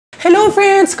Hello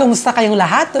friends! Kamusta kayong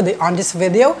lahat? Today on this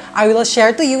video, I will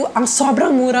share to you ang sobrang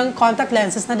murang contact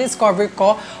lenses na discover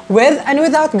ko with and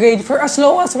without grade for as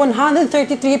low as 133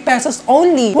 pesos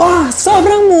only. Wow!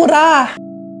 Sobrang mura!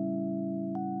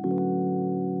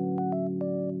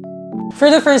 For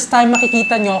the first time,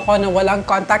 makikita nyo ako na walang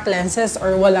contact lenses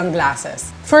or walang glasses.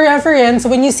 For reference,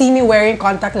 when you see me wearing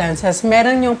contact lenses,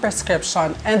 meron yung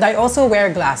prescription and I also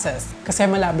wear glasses kasi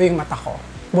malabo yung mata ko.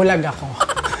 Bulag ako.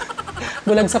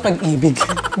 Bulag sa pag-ibig.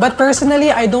 But personally,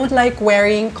 I don't like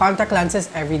wearing contact lenses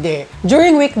every day.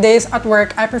 During weekdays at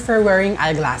work, I prefer wearing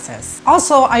eyeglasses.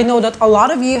 Also, I know that a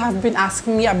lot of you have been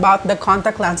asking me about the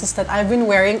contact lenses that I've been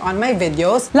wearing on my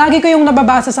videos. Lagi ko yung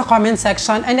nababasa sa comment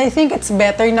section and I think it's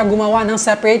better na gumawa ng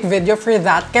separate video for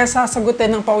that kesa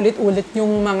sagutin ng paulit-ulit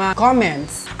yung mga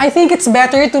comments. I think it's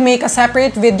better to make a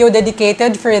separate video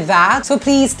dedicated for that. So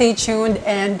please stay tuned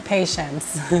and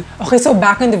patience. Okay, so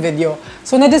back in the video.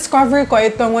 So na-discover ko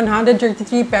itong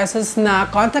 133 pesos na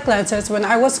contact lenses when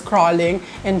I was scrolling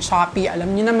in Shopee.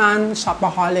 Alam niyo naman,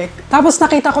 shopaholic. Tapos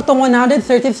nakita ko itong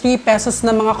 133 pesos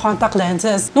na mga contact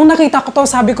lenses. Nung nakita ko to,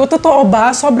 sabi ko, totoo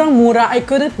ba? Sobrang mura. I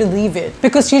couldn't believe it.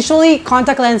 Because usually,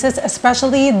 contact lenses,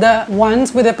 especially the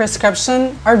ones with a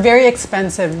prescription, are very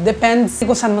expensive. Depends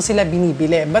kung saan mo sila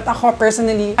binibili. But ako,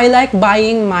 personally, I like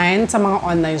buying mine sa mga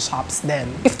online shops din.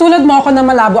 If tulad mo ako na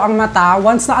malabo ang mata,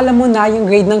 once na alam mo na yung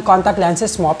grade ng contact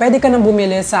lenses mo, pwede ka nang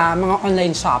bumili sa mga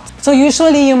online shops. So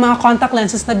usually, yung mga contact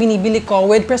lenses na binibili ko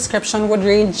with prescription would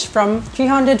range from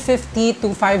 350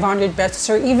 to 500 pesos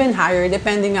or even higher,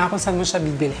 depending nga kung saan mo siya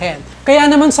bibilhin. Kaya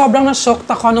naman sobrang na-shocked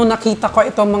ako nung nakita ko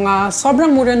itong mga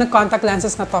sobrang mura na contact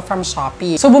lenses na to from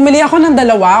Shopee. So bumili ako ng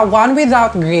dalawa, one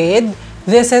without grade.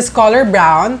 This is color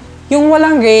brown. Yung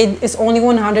walang grade is only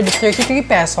 133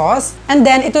 pesos. And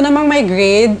then, ito namang may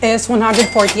grade is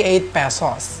 148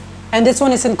 pesos. And this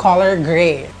one is in color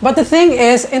gray. But the thing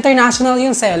is, international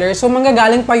yung seller, so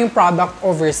manggagaling pa yung product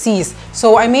overseas.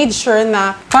 So I made sure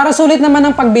na para sulit naman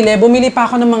ang pagbili, bumili pa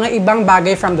ako ng mga ibang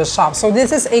bagay from the shop. So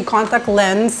this is a contact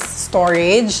lens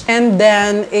storage and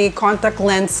then a contact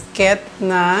lens kit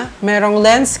na merong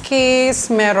lens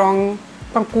case, merong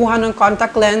pangkuha ng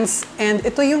contact lens, and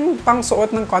ito yung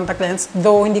pangsuot ng contact lens,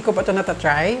 though hindi ko pa ito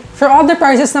natatry. For all the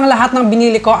prices ng lahat ng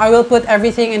binili ko, I will put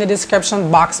everything in the description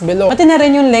box below. Pati na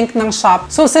rin yung link ng shop.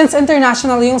 So since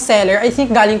international yung seller, I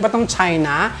think galing pa tong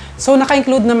China, so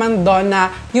naka-include naman doon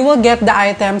na you will get the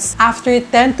items after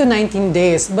 10 to 19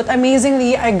 days. But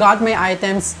amazingly, I got my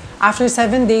items after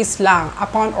 7 days lang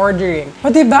upon ordering.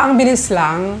 O diba, ang bilis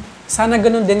lang? Sana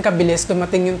ganun din kabilis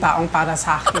dumating yung taong para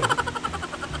sa akin.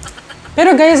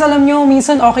 Pero guys, alam nyo,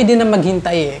 minsan okay din na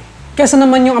maghintay eh. Kasi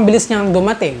naman yung ang bilis niyang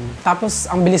dumating. Tapos,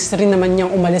 ang bilis rin naman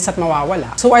niyang umalis at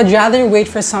mawawala. So, I'd rather wait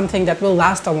for something that will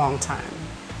last a long time.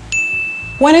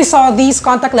 When I saw these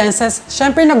contact lenses,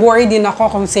 syempre nag-worry din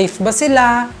ako kung safe ba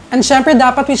sila. And syempre,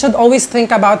 dapat we should always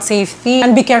think about safety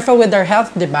and be careful with our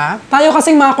health, di ba? Tayo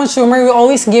kasing mga consumer, we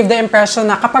always give the impression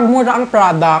na kapag mura ang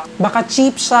product, baka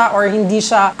cheap siya or hindi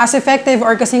siya as effective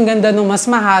or kasing ganda nung mas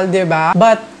mahal, di ba?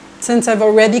 But since I've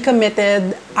already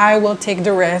committed, I will take the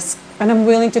risk. And I'm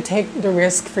willing to take the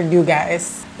risk for you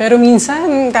guys. Pero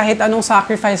minsan, kahit anong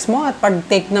sacrifice mo at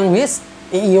pag-take ng risk,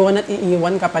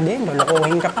 iiwan ka pa din,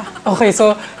 lulukuhin ka pa. Okay,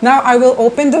 so now I will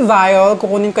open the vial,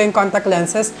 kukunin ko yung contact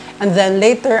lenses, and then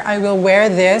later I will wear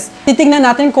this. Titingnan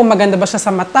natin kung maganda ba siya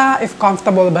sa mata, if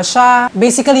comfortable ba siya.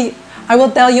 Basically, I will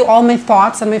tell you all my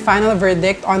thoughts and my final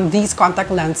verdict on these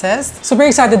contact lenses. Super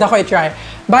excited ako i-try.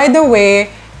 By the way,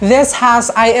 this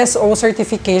has ISO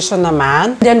certification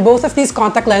naman. Then both of these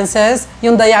contact lenses,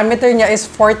 yung diameter niya is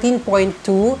 14.2.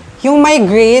 Yung my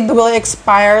grade will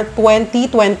expire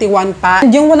 2021 pa.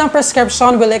 And yung walang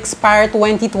prescription will expire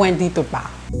 2022 pa.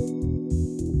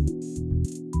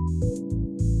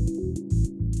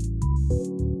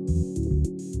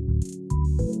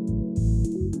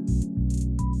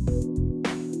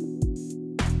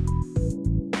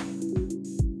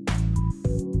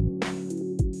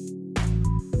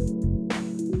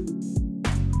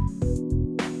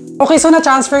 Okay, so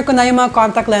na-transfer ko na yung mga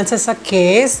contact lenses sa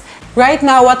case. Right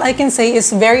now, what I can say is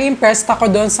very impressed ako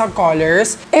doon sa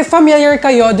colors. If familiar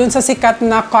kayo doon sa sikat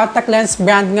na contact lens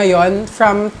brand ngayon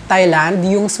from Thailand,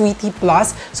 yung Sweetie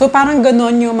Plus. So parang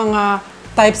ganon yung mga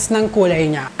types ng kulay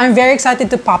niya. I'm very excited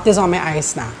to pop this on my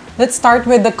eyes na. Let's start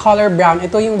with the color brown.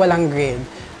 Ito yung walang grade.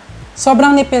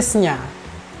 Sobrang nipis niya.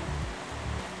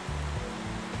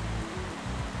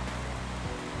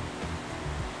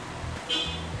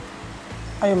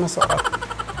 Ayaw masuot.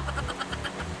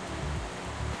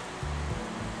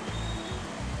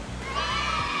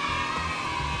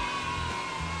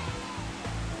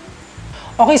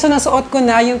 Okay, so nasuot ko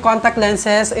na yung contact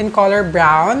lenses in color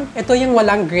brown. Ito yung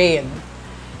walang grade.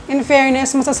 In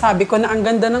fairness, masasabi ko na ang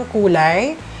ganda ng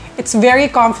kulay. It's very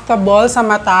comfortable sa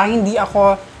mata. Hindi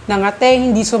ako nangate,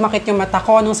 hindi sumakit yung mata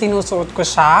ko nung sinusuot ko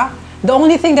siya. The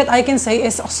only thing that I can say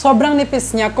is sobrang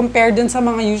nipis niya compared dun sa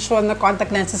mga usual na contact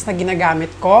lenses na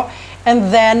ginagamit ko. And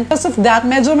then, because of that,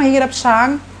 medyo mahirap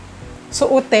siyang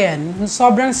suotin.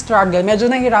 Sobrang struggle. Medyo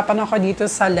nahirapan ako dito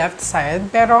sa left side.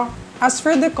 Pero, as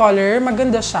for the color,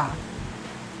 maganda siya.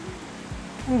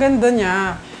 Ang ganda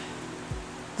niya.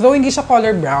 Though hindi siya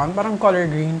color brown, parang color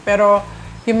green. Pero,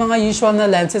 yung mga usual na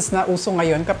lenses na uso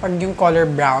ngayon, kapag yung color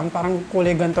brown, parang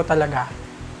kulay ganito talaga.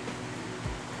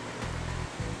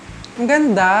 Ang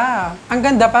ganda. Ang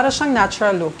ganda, para siyang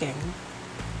natural looking.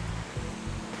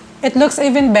 It looks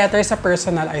even better sa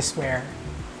personal, I swear.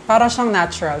 Para siyang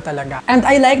natural talaga. And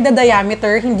I like the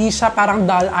diameter, hindi siya parang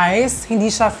dull eyes,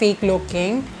 hindi siya fake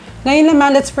looking. Ngayon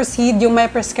naman, let's proceed yung my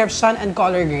prescription and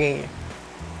color gray.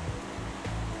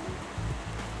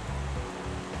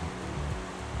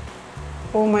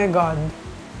 Oh my God.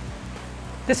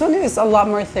 This one is a lot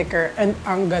more thicker and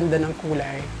ang ganda ng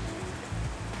kulay.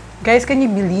 Guys, can you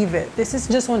believe it? This is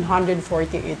just 148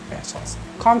 pesos.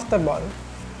 Comfortable.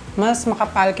 Mas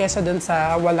makapal kesa dun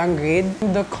sa walang grade.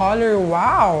 The color,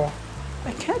 wow!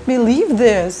 I can't believe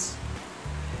this.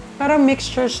 Parang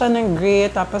mixture siya ng gray,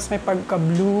 tapos may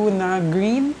pagka-blue na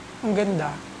green. Ang ganda.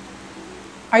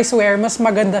 I swear, mas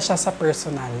maganda siya sa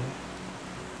personal.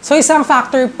 So, isang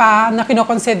factor pa na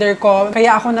kinoconsider ko,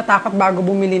 kaya ako natakot bago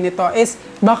bumili nito, is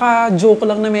baka joke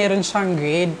lang na meron siyang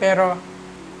grade. Pero,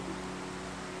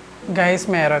 guys,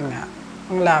 meron nga.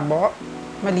 Ang labo,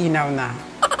 malinaw na.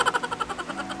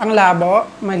 Ang labo,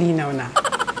 malinaw na.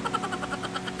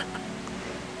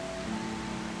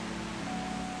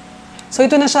 So,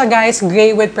 ito na siya, guys,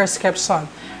 gray with prescription.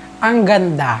 Ang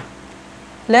ganda.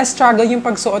 Less struggle yung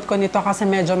pagsuot ko nito kasi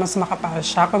medyo mas makapal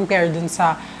siya compared dun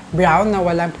sa brown na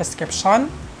walang prescription.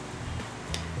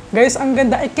 Guys, ang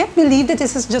ganda. I can't believe that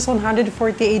this is just 148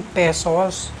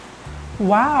 pesos.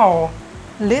 Wow!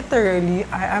 Literally,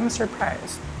 I am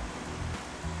surprised.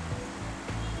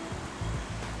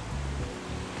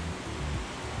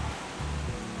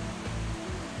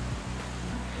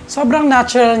 Sobrang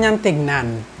natural niyang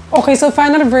tignan. Okay, so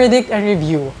final verdict and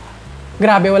review.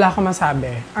 Grabe, wala akong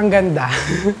masabi. Ang ganda.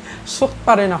 Shocked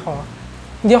pa rin ako.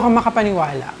 Hindi ako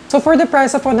makapaniwala. So for the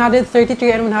price of 133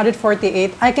 and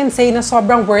 148, I can say na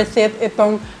sobrang worth it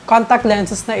itong contact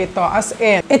lenses na ito. As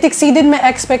in, it exceeded my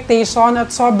expectation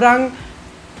at sobrang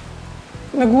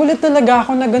nagulat talaga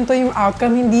ako na ganito yung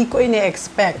outcome, hindi ko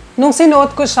ini-expect. Nung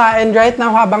sinuot ko siya and right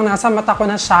now habang nasa mata ko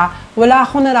na siya, wala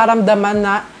akong nararamdaman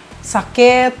na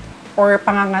sakit or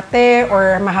pangangate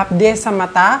or mahapde sa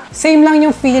mata. Same lang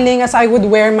yung feeling as I would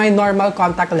wear my normal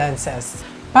contact lenses.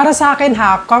 Para sa akin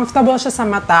ha, comfortable siya sa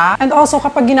mata. And also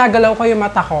kapag ginagalaw ko yung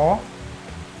mata ko,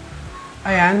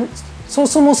 ayan, so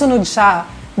sumusunod siya.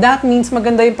 That means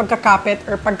maganda yung pagkakapit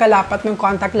or pagkalapat ng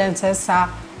contact lenses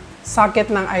sa socket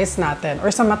ng eyes natin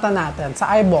or sa mata natin,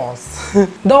 sa eyeballs.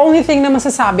 The only thing na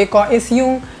masasabi ko is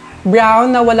yung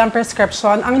brown na walang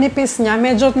prescription. Ang nipis niya,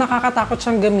 medyo nakakatakot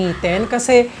siyang gamitin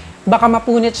kasi baka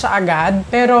mapunit siya agad.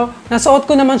 Pero nasuot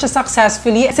ko naman siya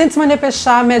successfully. Since manipis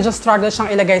siya, medyo struggle siyang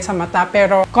ilagay sa mata.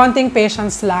 Pero konting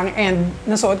patience lang and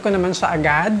nasuot ko naman siya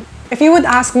agad. If you would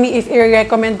ask me if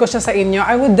i-recommend ko siya sa inyo,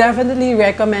 I would definitely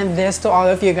recommend this to all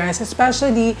of you guys.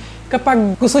 Especially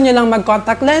kapag gusto niyo lang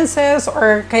mag-contact lenses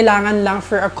or kailangan lang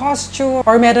for a costume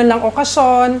or meron lang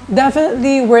okasyon,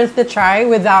 definitely worth the try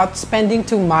without spending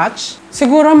too much.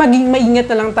 Siguro maging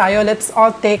maingat na lang tayo. Let's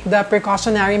all take the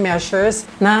precautionary measures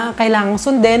na kailangang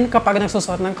sundin kapag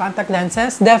nagsusuot ng contact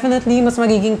lenses. Definitely, mas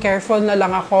magiging careful na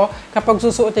lang ako kapag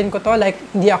susuotin ko to. Like,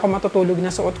 hindi ako matutulog na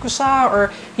suot ko siya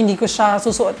or hindi ko siya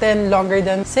susuotin longer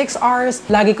than 6 hours.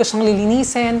 Lagi ko siyang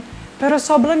lilinisin. Pero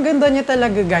sobrang ganda niya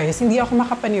talaga, guys. Hindi ako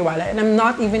makapaniwala and I'm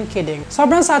not even kidding.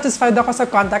 Sobrang satisfied ako sa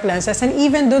contact lenses and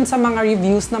even dun sa mga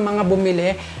reviews ng mga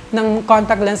bumili ng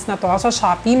contact lens na to sa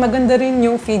Shopee, maganda rin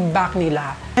yung feedback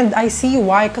nila. And I see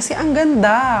why, kasi ang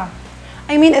ganda.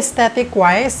 I mean,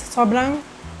 aesthetic-wise, sobrang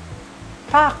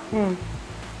pak.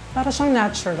 Para siyang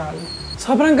natural.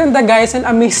 Sobrang ganda, guys, and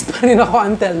amazed pa rin ako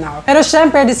until now. Pero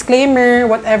syempre, disclaimer,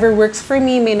 whatever works for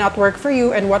me may not work for you,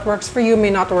 and what works for you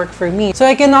may not work for me. So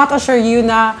I cannot assure you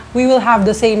na we will have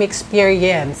the same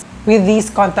experience with these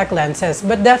contact lenses.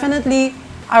 But definitely,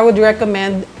 I would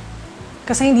recommend,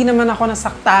 kasi hindi naman ako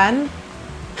nasaktan.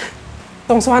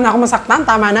 Tungsuhan ako masaktan,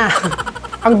 tama na.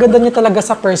 Ang ganda niya talaga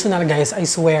sa personal, guys, I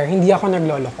swear. Hindi ako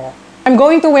nagloloko. I'm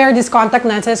going to wear these contact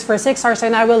lenses for 6 hours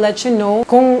and I will let you know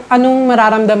kung anong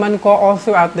mararamdaman ko all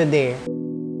throughout the day.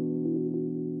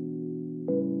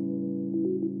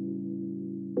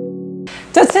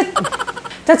 That's it.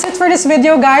 That's it for this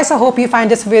video, guys. I hope you find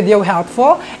this video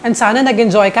helpful. And sana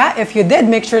nag-enjoy ka. If you did,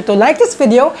 make sure to like this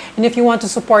video. And if you want to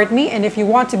support me and if you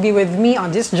want to be with me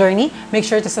on this journey, make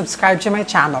sure to subscribe to my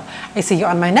channel. I see you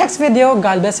on my next video.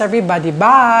 God bless everybody.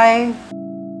 Bye!